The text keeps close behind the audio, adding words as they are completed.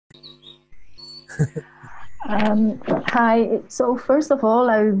Hi. So first of all,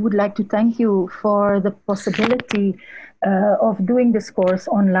 I would like to thank you for the possibility of doing this course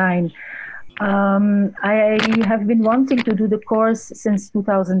online. I have been wanting to do the course since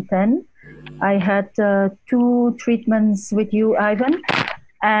 2010. I had two treatments with you, Ivan,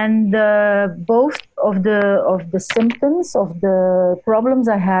 and both of the symptoms of the problems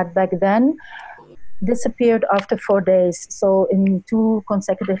I had back then disappeared after 4 days. So in two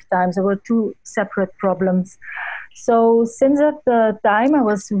consecutive times, there were two separate problems. So since that time, I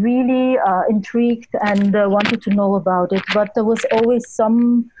was really intrigued and wanted to know about it. But there was always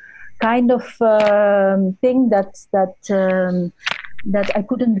some kind of thing that I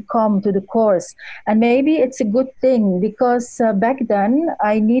couldn't come to the course. And maybe it's a good thing because back then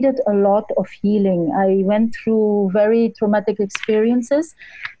I needed a lot of healing. I went through very traumatic experiences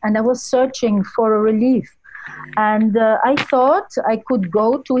and I was searching for a relief. And I thought I could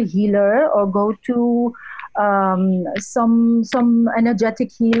go to a healer or go to some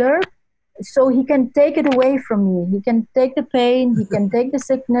energetic healer so he can take it away from me. He can take the pain, he can take the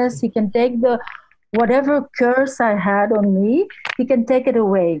sickness, he can take the whatever curse I had on me, he can take it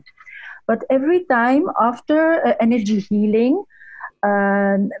away. But every time after energy healing,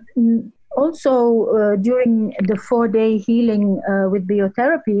 also during the 4-day healing with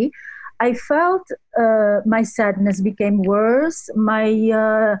biotherapy, I felt my sadness became worse,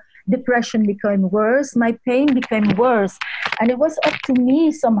 my depression became worse, my pain became worse. And it was up to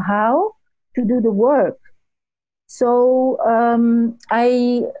me somehow to do the work. So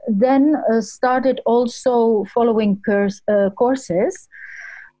I then started also following courses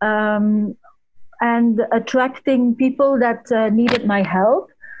and attracting people that needed my help.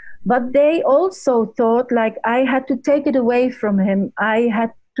 But they also thought like I had to take it away from him. I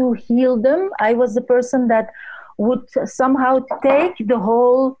had to heal them. I was the person that would somehow take the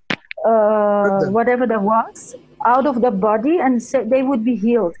whole whatever there was out of the body and say they would be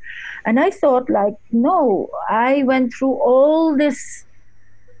healed. And I thought like, no, I went through all this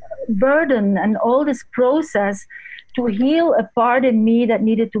burden and all this process to heal a part in me that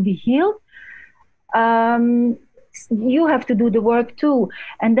needed to be healed. You have to do the work too.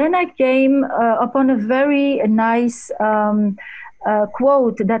 And then I came upon a very nice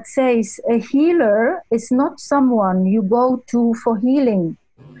quote that says, a healer is not someone you go to for healing,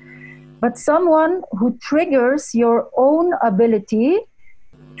 but someone who triggers your own ability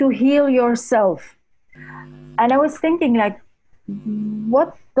to heal yourself. And I was thinking like,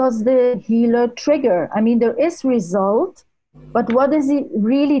 what does the healer trigger? I mean, there is result, but what is it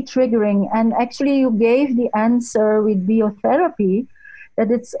really triggering? And actually you gave the answer with biotherapy,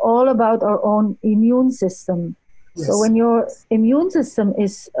 that it's all about our own immune system. Yes. So when your immune system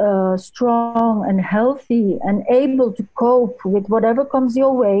is strong and healthy and able to cope with whatever comes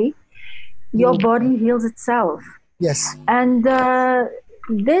your way, your body heals itself. Yes. And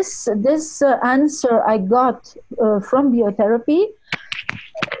this answer I got from biotherapy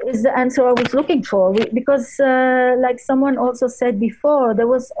is the answer I was looking for. Because like someone also said before, there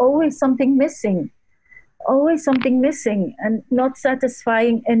was always something missing. Always something missing and not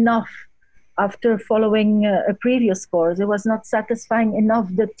satisfying enough after following a previous course. It was not satisfying enough.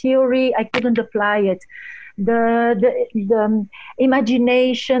 The theory, I couldn't apply it. The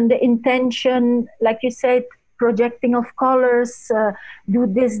imagination, the intention, like you said, projecting of colors, do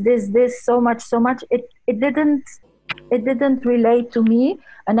this, so much. It didn't relate to me,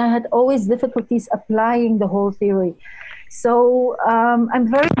 and I had always difficulties applying the whole theory. So I'm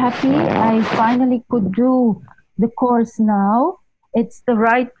very happy I finally could do the course now. It's the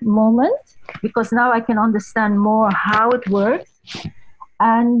right moment because now I can understand more how it works.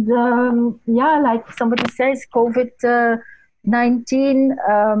 And yeah, like somebody says,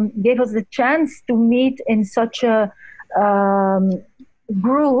 COVID-19 gave us the chance to meet in such a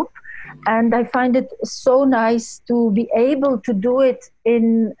group. And I find it so nice to be able to do it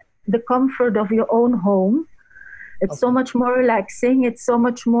in the comfort of your own home. It's so much more relaxing. It's so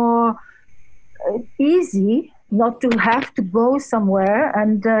much more easy not to have to go somewhere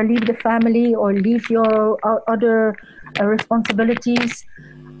and leave the family or leave your other responsibilities.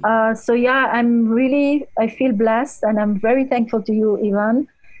 So yeah, I feel blessed, and I'm very thankful to you, Ivan,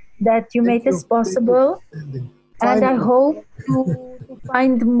 that you made this possible. And I hope to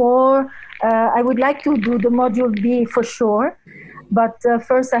find more. I would like to do the module B for sure, but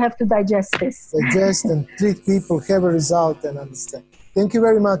first I have to digest this. Digest and treat people, have a result and understand. Thank you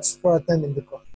very much for attending the course.